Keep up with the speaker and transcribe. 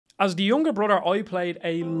As the younger brother, I played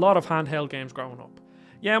a lot of handheld games growing up.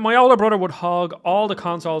 Yeah, my older brother would hog all the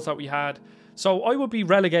consoles that we had, so I would be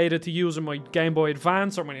relegated to using my Game Boy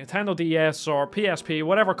Advance or my Nintendo DS or PSP,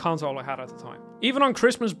 whatever console I had at the time. Even on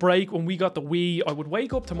Christmas break when we got the Wii, I would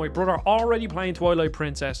wake up to my brother already playing Twilight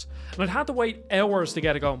Princess, and I'd had to wait hours to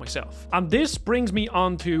get a go myself. And this brings me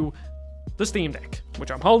on to the Steam Deck,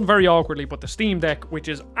 which I'm holding very awkwardly, but the Steam Deck, which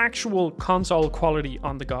is actual console quality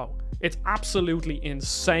on the go. It's absolutely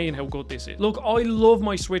insane how good this is. Look, I love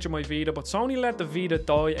my Switch and my Vita, but Sony let the Vita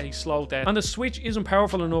die a slow death, and the Switch isn't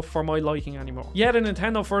powerful enough for my liking anymore. Yeah, the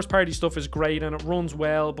Nintendo first party stuff is great and it runs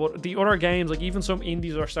well, but the other games, like even some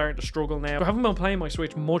indies, are starting to struggle now. I haven't been playing my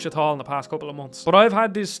Switch much at all in the past couple of months. But I've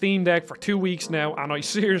had this Steam Deck for 2 weeks now, and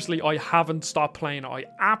I haven't stopped playing it. I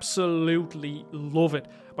absolutely love it.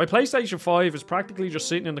 My PlayStation 5 is practically just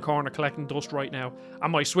sitting in the corner collecting dust right now,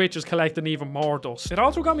 and my Switch is collecting even more dust. It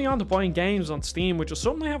also got me onto buying games on Steam, which is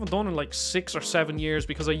something I haven't done in like 6 or 7 years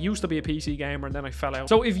because I used to be a PC gamer and then I fell out.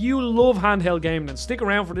 So if you love handheld gaming, then stick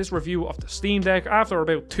around for this review of the Steam Deck after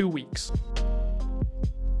about 2 weeks.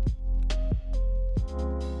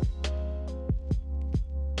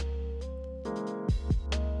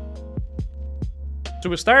 So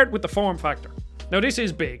we'll start with the form factor. Now this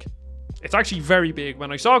is big. It's actually very big.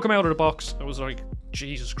 When I saw it come out of the box, I was like,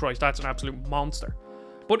 Jesus Christ, that's an absolute monster.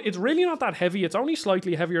 But it's really not that heavy. It's only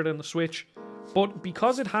slightly heavier than the Switch. But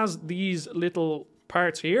because it has these little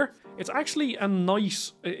parts here, it's actually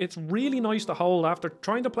it's really nice to hold. After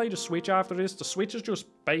trying to play the Switch after this, the Switch is just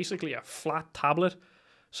basically a flat tablet.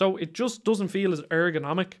 So it just doesn't feel as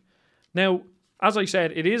ergonomic. Now, as I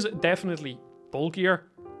said, it is definitely bulkier,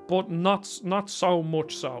 but not so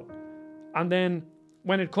much so. And then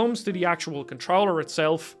when it comes to the actual controller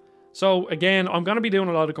itself, so again, I'm going to be doing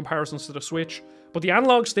a lot of comparisons to the Switch, but the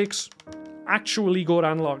analog sticks, actually good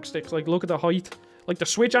analog sticks. Like, look at the height. Like, the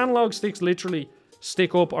Switch analog sticks literally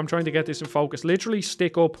stick up. I'm trying to get this in focus. Literally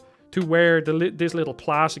stick up to where this little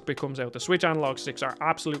plastic bit comes out. The Switch analog sticks are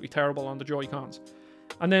absolutely terrible on the Joy-Cons.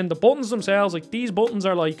 And then the buttons themselves, like, these buttons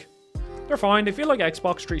are like, they're fine. They feel like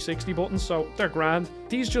Xbox 360 buttons, so they're grand.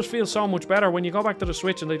 These just feel so much better when you go back to the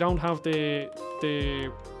Switch and they don't have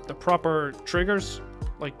the proper triggers.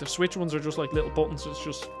 Like, the Switch ones are just like little buttons. It's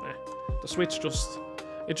just, the Switch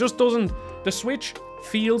it just doesn't, the Switch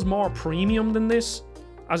feels more premium than this,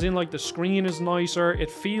 as in, like, the screen is nicer. It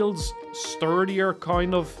feels sturdier,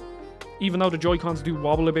 kind of, even though the Joy-Cons do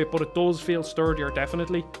wobble a bit, but it does feel sturdier,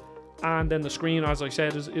 definitely. And then the screen, as I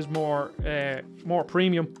said, is more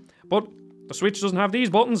premium. But the Switch doesn't have these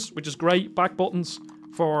buttons, which is great. Back buttons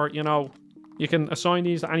for, you know, you can assign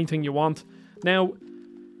these to anything you want. Now,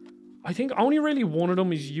 I think only really one of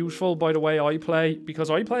them is useful by the way I play, because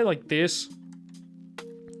I play like this.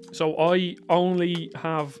 So I only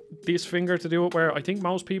have this finger to do it, where I think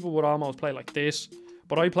most people would almost play like this.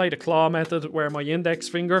 But I play the claw method, where my index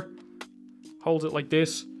finger holds it like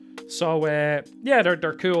this. So, yeah,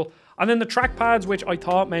 they're cool. And then the trackpads, which I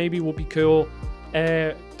thought maybe would be cool.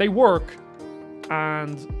 They work,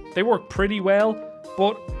 and they work pretty well,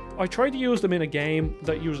 but I tried to use them in a game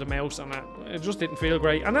that used a mouse, and it just didn't feel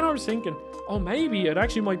great. And then I was thinking, oh, maybe it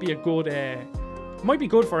actually might be a good, might be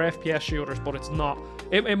good for FPS shooters, but it's not.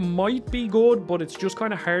 It might be good, but it's just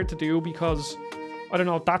kind of hard to do because, I don't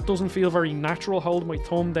know, that doesn't feel very natural, holding my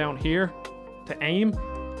thumb down here to aim.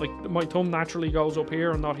 Like, my thumb naturally goes up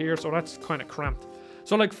here and not here, so that's kind of cramped.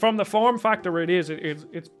 So, like, from the form factor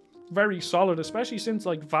it's very solid, especially since,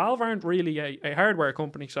 like, Valve aren't really a hardware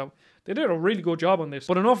company, so they did a really good job on this.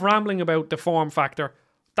 But enough rambling about the form factor.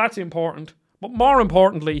 That's important, but more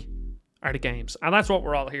importantly are the games, and that's what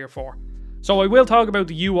we're all here for. So I will talk about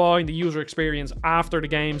the UI and the user experience after the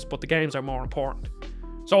games, but the games are more important.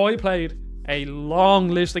 So I played a long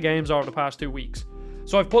list of games over the past 2 weeks.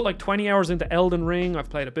 So I've put like 20 hours into Elden Ring, I've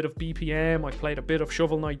played a bit of BPM, I've played a bit of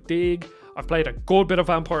Shovel Knight Dig, I've played a good bit of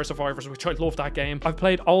Vampire Survivors, which I love that game. I've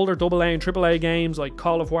played older AA and AAA games like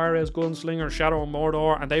Call of Juarez, Gunslinger, Shadow of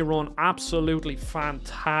Mordor, and they run absolutely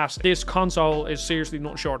fantastic. This console is seriously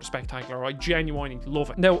nothing short of spectacular. I genuinely love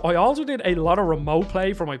it. Now, I also did a lot of remote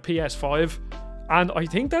play for my PS5, and I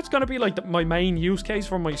think that's going to be like my main use case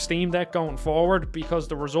for my Steam Deck going forward, because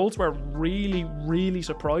the results were really, really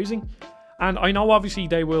surprising. And I know obviously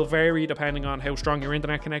they will vary depending on how strong your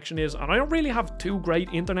internet connection is, and I don't really have too great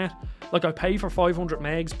internet. Like, I pay for 500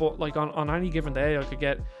 megs, but like on any given day I could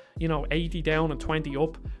get, you know, 80 down and 20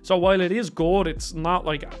 up. So while it is good, it's not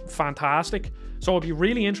like fantastic. So I'd be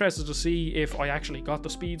really interested to see if I actually got the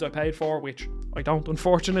speeds I paid for, which I don't,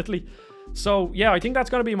 unfortunately. So yeah, I think that's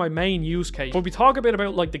going to be my main use case. But we talk a bit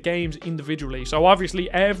about like the games individually. So obviously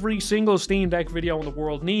every single Steam Deck video in the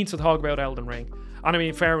world needs to talk about Elden Ring. And I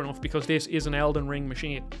mean, fair enough, because this is an Elden Ring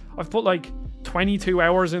machine. I've put like 22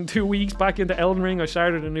 hours in 2 weeks back into Elden Ring. I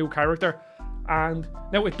started a new character. And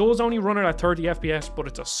now it does only run it at 30 FPS, but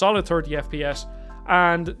it's a solid 30 FPS.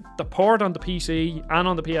 And the port on the PC and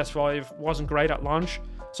on the PS5 wasn't great at launch.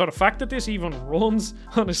 So the fact that this even runs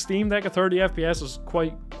on a Steam Deck at 30 FPS is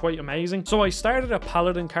quite amazing. So I started a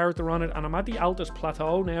Paladin character on it, and I'm at the Altus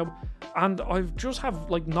Plateau now, and I just have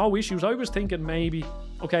like no issues. I was thinking maybe,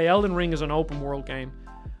 okay, Elden Ring is an open world game,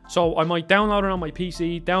 so I might download it on my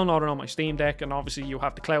PC, download it on my Steam Deck, and obviously you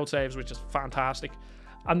have the cloud saves, which is fantastic.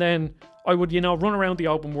 And then I would, you know, run around the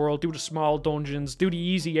open world, do the small dungeons, do the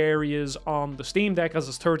easy areas on the Steam Deck as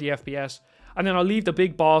it's 30 FPS, and then I'll leave the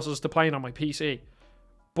big bosses to playing on my PC.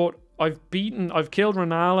 But I've killed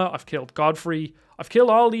Renala, I've killed Godfrey, I've killed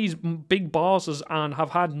all these big bosses and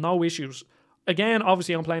have had no issues. Again,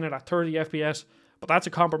 obviously I'm playing it at 30 FPS, but that's a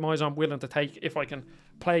compromise I'm willing to take if I can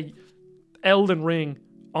play Elden Ring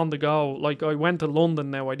on the go. Like, I went to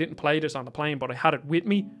London now, I didn't play this on the plane, but I had it with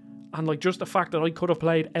me. And like, just the fact that I could have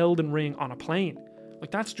played Elden Ring on a plane, like,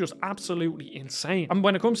 that's just absolutely insane. And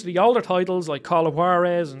when it comes to the older titles like Call of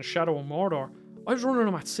Juarez and Shadow of Mordor, I was running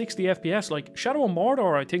them at 60 FPS. Like, Shadow of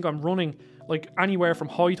Mordor, I think I'm running like anywhere from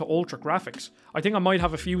high to ultra graphics. I think I might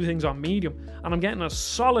have a few things on medium, and I'm getting a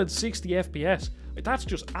solid 60 FPS. Like, that's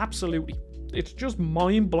just absolutely, it's just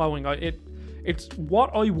mind-blowing. It's what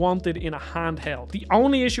I wanted in a handheld. The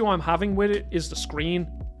only issue I'm having with it is the screen.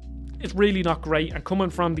 It's really not great, and coming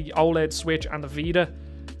from the OLED Switch and the Vita,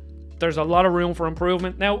 there's a lot of room for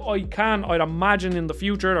improvement. Now, I'd imagine in the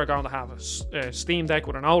future they're going to have a Steam Deck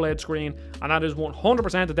with an OLED screen, and that is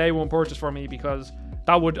 100% a day one purchase for me, because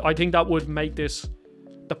I think that would make this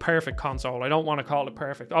the perfect console. I don't want to call it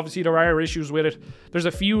perfect. Obviously, there are issues with it. There's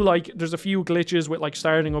a few glitches with like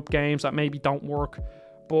starting up games that maybe don't work,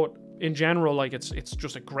 but in general, like, it's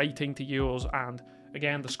just a great thing to use. And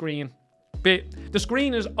again, the screen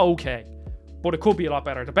is okay, but it could be a lot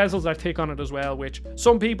better. The bezels are thick on it as well, which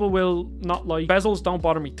some people will not like. Bezels don't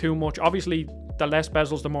bother me too much. Obviously, the less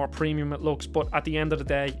bezels, the more premium it looks, but at the end of the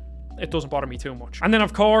day, it doesn't bother me too much. And then,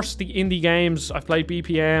 of course, the indie games. I've played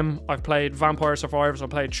BPM, I've played Vampire Survivors, I've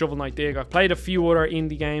played Shovel Knight Dig, I've played a few other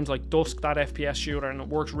indie games like Dusk, that FPS shooter, and it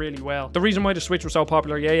works really well. The reason why the Switch was so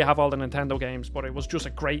popular, yeah, you have all the Nintendo games, but it was just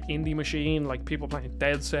a great indie machine, like people playing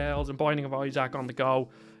Dead Cells and Binding of Isaac on the go.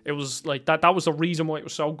 It was like, that was the reason why it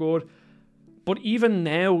was so good. But even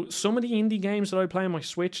now, some of the indie games that I play on my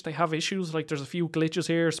Switch, they have issues. Like, there's a few glitches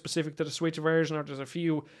here specific to the Switch version, or there's a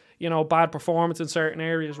few, you know, bad performance in certain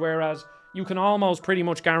areas, whereas you can almost pretty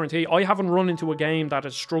much guarantee, I haven't run into a game that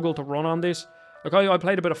has struggled to run on this. Like, I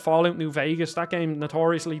played a bit of Fallout New Vegas. That game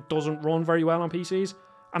notoriously doesn't run very well on PCs,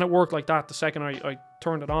 and it worked like that the second I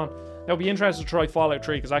turned it on. Now, I'll be interested to try Fallout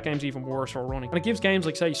 3, because that game's even worse for running. And it gives games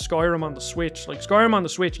like, say, Skyrim on the Switch. Like, Skyrim on the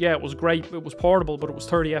Switch, yeah, it was great. It was portable, but it was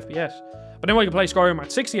 30 FPS. But now I can play Skyrim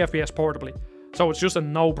at 60 FPS portably. So it's just a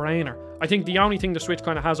no-brainer. I think the only thing the Switch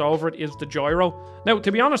kind of has over it is the gyro. Now,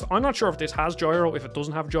 to be honest, I'm not sure if this has gyro, if it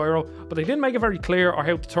doesn't have gyro, but they didn't make it very clear or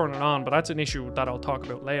how to turn it on, but that's an issue that I'll talk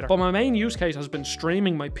about later. But my main use case has been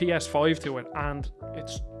streaming my PS5 to it, and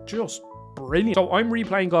it's just brilliant. So I'm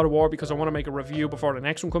replaying God of War because I want to make a review before the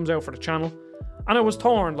next one comes out for the channel. And I was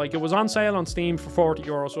torn. Like, it was on sale on Steam for €40,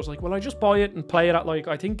 so I was like, well, I just buy it and play it at, like,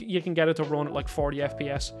 I think you can get it to run at like 40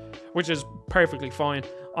 FPS, which is perfectly fine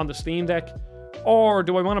on the Steam Deck. Or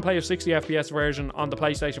do I want to play a 60 FPS version on the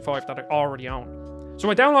PlayStation 5 that I already own? So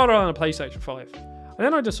I downloaded it on a PlayStation 5. And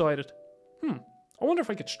then I decided, I wonder if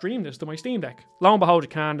I could stream this to my Steam Deck. Lo and behold, you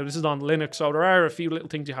can. This is on Linux, so there are a few little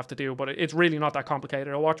things you have to do, but it's really not that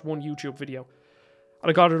complicated. I watched one YouTube video, and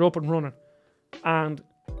I got it up and running. And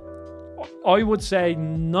I would say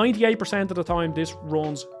 98% of the time, this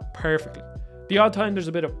runs perfectly. The odd time, there's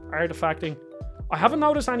a bit of artifacting. I haven't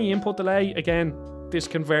noticed any input delay. Again, this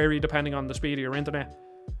can vary depending on the speed of your internet.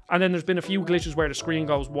 And then there's been a few glitches where the screen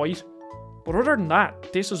goes white. But other than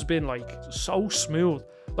that, this has been like so smooth.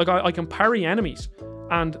 Like, I can parry enemies.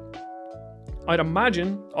 And I'd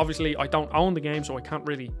imagine, obviously I don't own the game, so I can't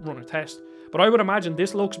really run a test, but I would imagine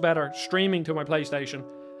this looks better streaming to my PlayStation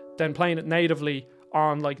than playing it natively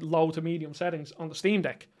on like low to medium settings on the Steam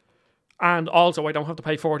Deck. And also, I don't have to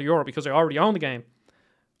pay €40 because I already own the game.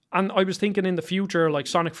 And I was thinking in the future, like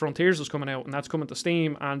Sonic Frontiers is coming out, and that's coming to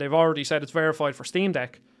Steam, and they've already said it's verified for Steam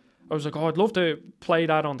Deck. I was like, oh, I'd love to play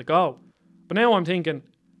that on the go. But now I'm thinking,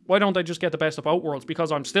 why don't I just get the best of both worlds?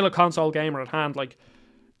 Because I'm still a console gamer at hand. Like,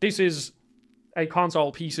 this is a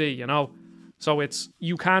console PC, you know? So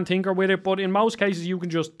you can tinker with it, but in most cases you can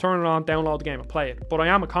just turn it on, download the game and play it. But I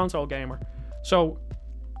am a console gamer. So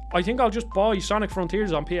I think I'll just buy Sonic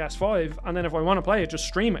Frontiers on PS5, and then if I want to play it, just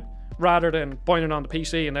stream it. rather than buying it on the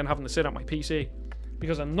PC and then having to sit at my PC.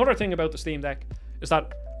 Because another thing about the Steam Deck is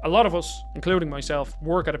that a lot of us, including myself,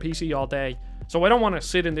 work at a PC all day. So I don't want to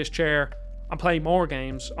sit in this chair and play more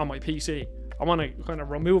games on my PC. I want to kind of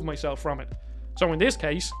remove myself from it. So in this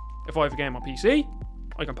case, if I have a game on PC,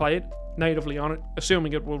 I can play it natively on it,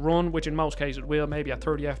 assuming it will run, which in most cases it will, maybe at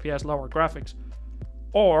 30 FPS lower graphics.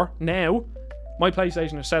 Or now, my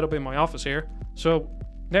PlayStation is set up in my office here, so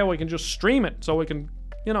now I can just stream it. So I can,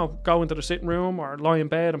 you know, go into the sitting room or lie in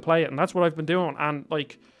bed and play it, and that's what I've been doing. And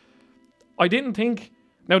like, I didn't think,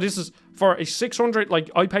 now this is for a 600,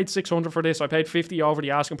 like I paid 600 for this. I paid 50 over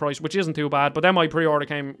the asking price, which isn't too bad, but then my pre-order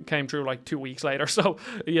came through like 2 weeks later. So,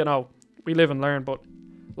 you know, we live and learn. But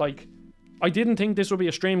like, I didn't think this would be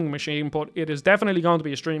a streaming machine, but it is definitely going to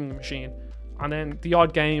be a streaming machine. And then the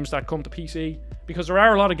odd games that come to PC, because there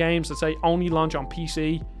are a lot of games that say only launch on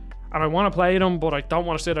PC, and I want to play them, but I don't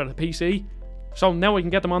want to sit at a PC. So now I can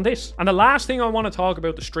get them on this. And the last thing I want to talk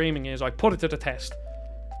about the streaming is I put it to the test.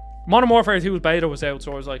 Modern Warfare 2's beta was out,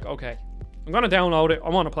 so I was like, okay, I'm going to download it, I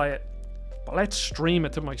want to play it, but let's stream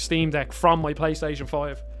it to my Steam Deck from my PlayStation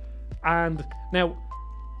 5. And now,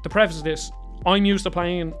 to preface this, I'm used to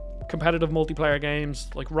playing competitive multiplayer games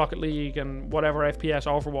like Rocket League and whatever FPS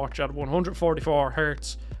Overwatch at 144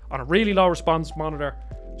 Hz on a really low response monitor.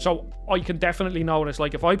 So I can definitely notice,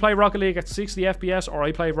 like if I play Rocket League at 60 FPS, or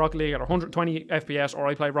I play Rocket League at 120 FPS, or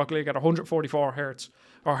I play Rocket League at 144 Hz,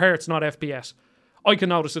 or Hz, not FPS, I can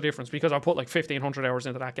notice the difference because I put like 1500 hours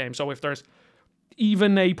into that game. So if there's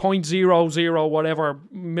even a 0.00 whatever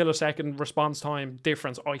millisecond response time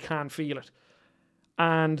difference, I can feel it.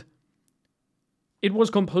 And it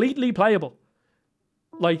was completely playable.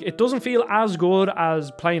 Like, it doesn't feel as good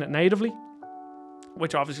as playing it natively,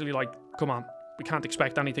 which obviously, like, come on, we can't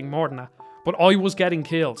expect anything more than that. But I was getting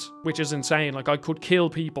kills, which is insane. Like, I could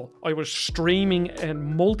kill people. I was streaming a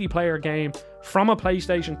multiplayer game from a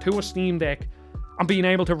PlayStation to a Steam Deck and being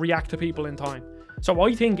able to react to people in time. So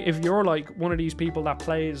I think if you're like one of these people that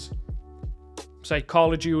plays, say,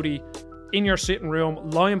 Call of Duty in your sitting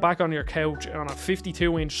room, lying back on your couch on a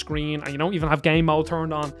 52-inch screen, and you don't even have game mode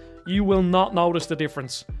turned on, you will not notice the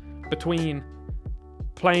difference between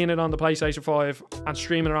playing it on the PlayStation 5 and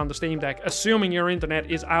streaming it on the Steam Deck, assuming your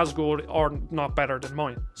internet is as good or not better than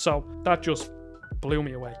mine. So that just blew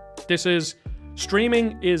me away.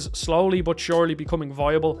 Streaming is slowly but surely becoming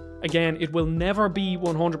viable. Again, it will never be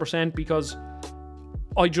 100% because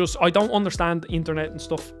I don't understand the internet and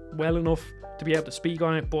stuff well enough to be able to speak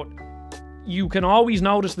on it, but you can always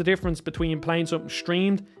notice the difference between playing something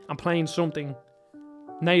streamed and playing something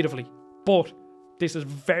natively. But this is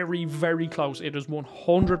very, very close. It is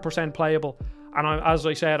 100% playable. And as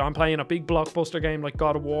I said, I'm playing a big blockbuster game like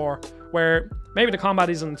God of War, where maybe the combat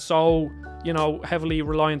isn't so, you know, heavily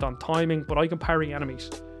reliant on timing, but I can parry enemies.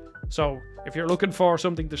 So if you're looking for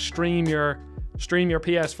something to stream your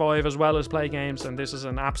PS5 as well as play games, then this is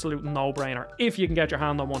an absolute no-brainer if you can get your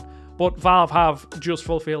hand on one. But Valve have just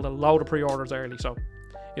fulfilled a load of pre-orders early, so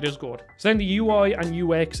it is good. So then the UI and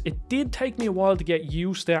UX, it did take me a while to get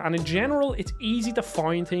used to, and in general, it's easy to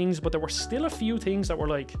find things, but there were still a few things that were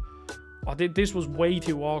like, oh, this was way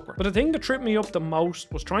too awkward. But the thing that tripped me up the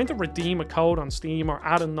most was trying to redeem a code on Steam or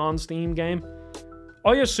add a non-Steam game.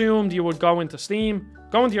 I assumed you would go into Steam,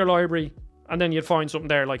 go into your library, and then you'd find something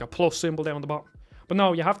there like a plus symbol down the bottom. But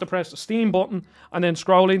no, you have to press the Steam button and then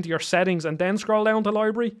scroll into your settings and then scroll down to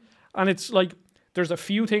library. And it's like, there's a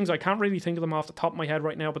few things, I can't really think of them off the top of my head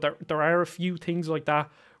right now, but there are a few things like that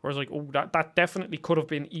where it's like, oh, that definitely could have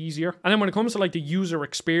been easier. And then when it comes to like the user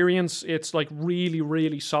experience, it's like really,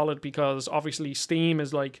 really solid because obviously Steam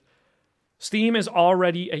is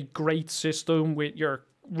already a great system with your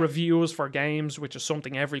reviews for games, which is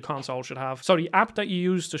something every console should have. So the app that you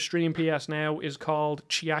use to stream PS Now is called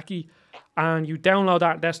Chiaki, and you download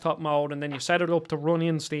that in desktop mode and then you set it up to run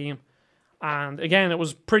in Steam. And again, it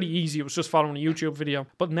was pretty easy. It was just following a YouTube video.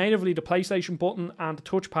 But natively, the PlayStation button and the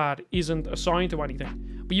touchpad isn't assigned to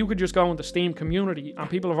anything. But you could just go into Steam community and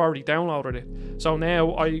people have already downloaded it. So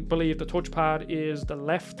now I believe the touchpad is the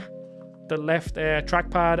left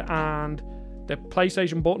trackpad, and the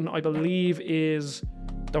PlayStation button I believe is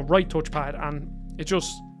the right touchpad, and it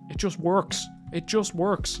just works. It just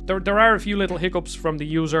works. There are a few little hiccups from the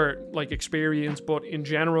user like experience, but in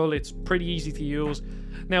general it's pretty easy to use.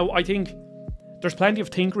 Now I think there's plenty of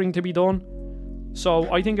tinkering to be done.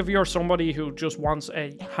 So I think if you're somebody who just wants a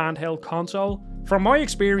handheld console, from my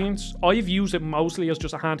experience, I've used it mostly as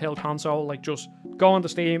just a handheld console, like just go onto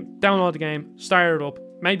Steam, download the game, start it up,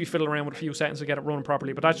 maybe fiddle around with a few settings to get it running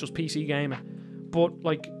properly, but that's just PC gaming. But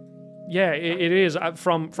like, yeah, it is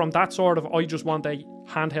from that sort of, I just want a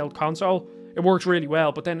handheld console. It works really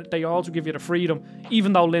well, but then they also give you the freedom,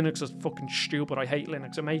 even though Linux is fucking stupid. I hate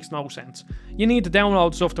Linux. It makes no sense. You need to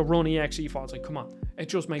download stuff to run exe files. Like, come on. It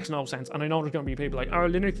just makes no sense. And I know there's going to be people like, oh,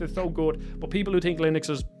 Linux is so good. But people who think Linux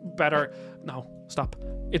is better, no, stop.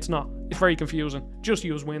 It's not. It's very confusing. Just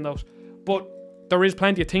use Windows. But there is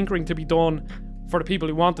plenty of tinkering to be done for the people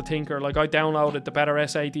who want to tinker. Like, I downloaded the Better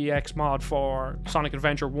SADX mod for Sonic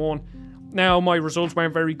Adventure 1. Now, my results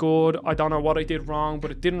weren't very good. I don't know what I did wrong,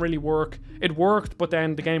 but it didn't really work. It worked, but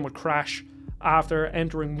then the game would crash after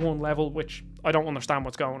entering one level, which I don't understand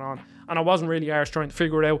what's going on. And I wasn't really arse trying to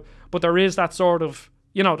figure it out. But there is that sort of,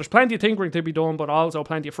 you know, there's plenty of tinkering to be done, but also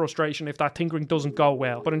plenty of frustration if that tinkering doesn't go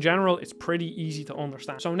well. But in general, it's pretty easy to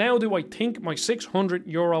understand. So now, do I think my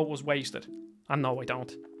 €600 was wasted? And no, I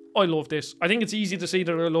don't. I love this. I think it's easy to see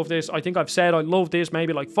that I love this. I think I've said I love this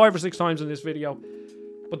maybe like 5 or 6 times in this video.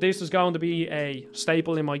 But this is going to be a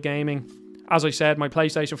staple in my gaming. As I said, my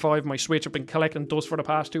PlayStation 5, my Switch have been collecting dust for the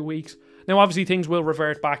past 2 weeks. Now, obviously, things will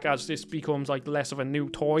revert back as this becomes like less of a new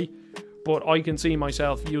toy. But I can see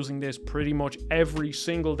myself using this pretty much every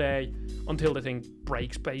single day until the thing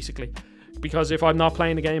breaks, basically. Because if I'm not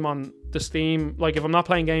playing the game on the Steam, like if I'm not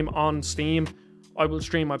playing a game on Steam, I will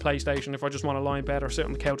stream my PlayStation if I just want to lie in bed or sit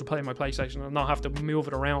on the couch and play my PlayStation and not have to move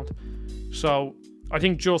it around. So I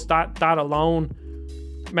think just that alone,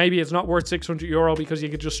 maybe it's not worth €600 because you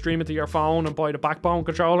could just stream it to your phone and buy the Backbone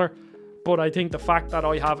controller. But I think the fact that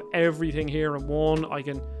I have everything here in one, I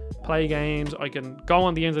can play games, I can go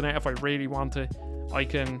on the internet if I really want to, I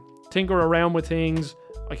can tinker around with things,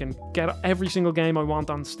 I can get every single game I want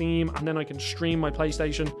on Steam, and then I can stream my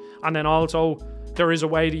PlayStation. And then also, there is a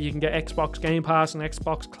way that you can get Xbox Game Pass and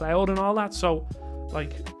Xbox Cloud and all that. So,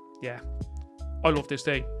 like, yeah, I love this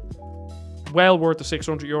thing. Well worth the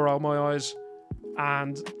 €600 in my eyes.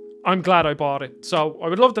 And I'm glad I bought it. So I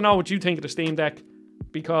would love to know what you think of the Steam Deck,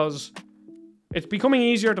 because it's becoming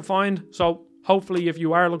easier to find. So hopefully if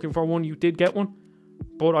you are looking for one, you did get one.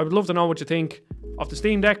 But I would love to know what you think of the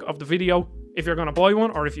Steam Deck, of the video, if you're going to buy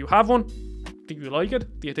one, or if you have one. Do you like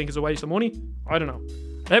it? Do you think it's a waste of money? I don't know.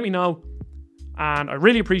 Let me know. And I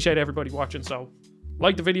really appreciate everybody watching. So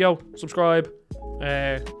like the video, subscribe,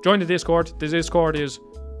 join the Discord. The Discord is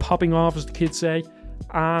popping off, as the kids say.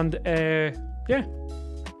 And yeah,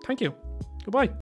 thank you. Goodbye.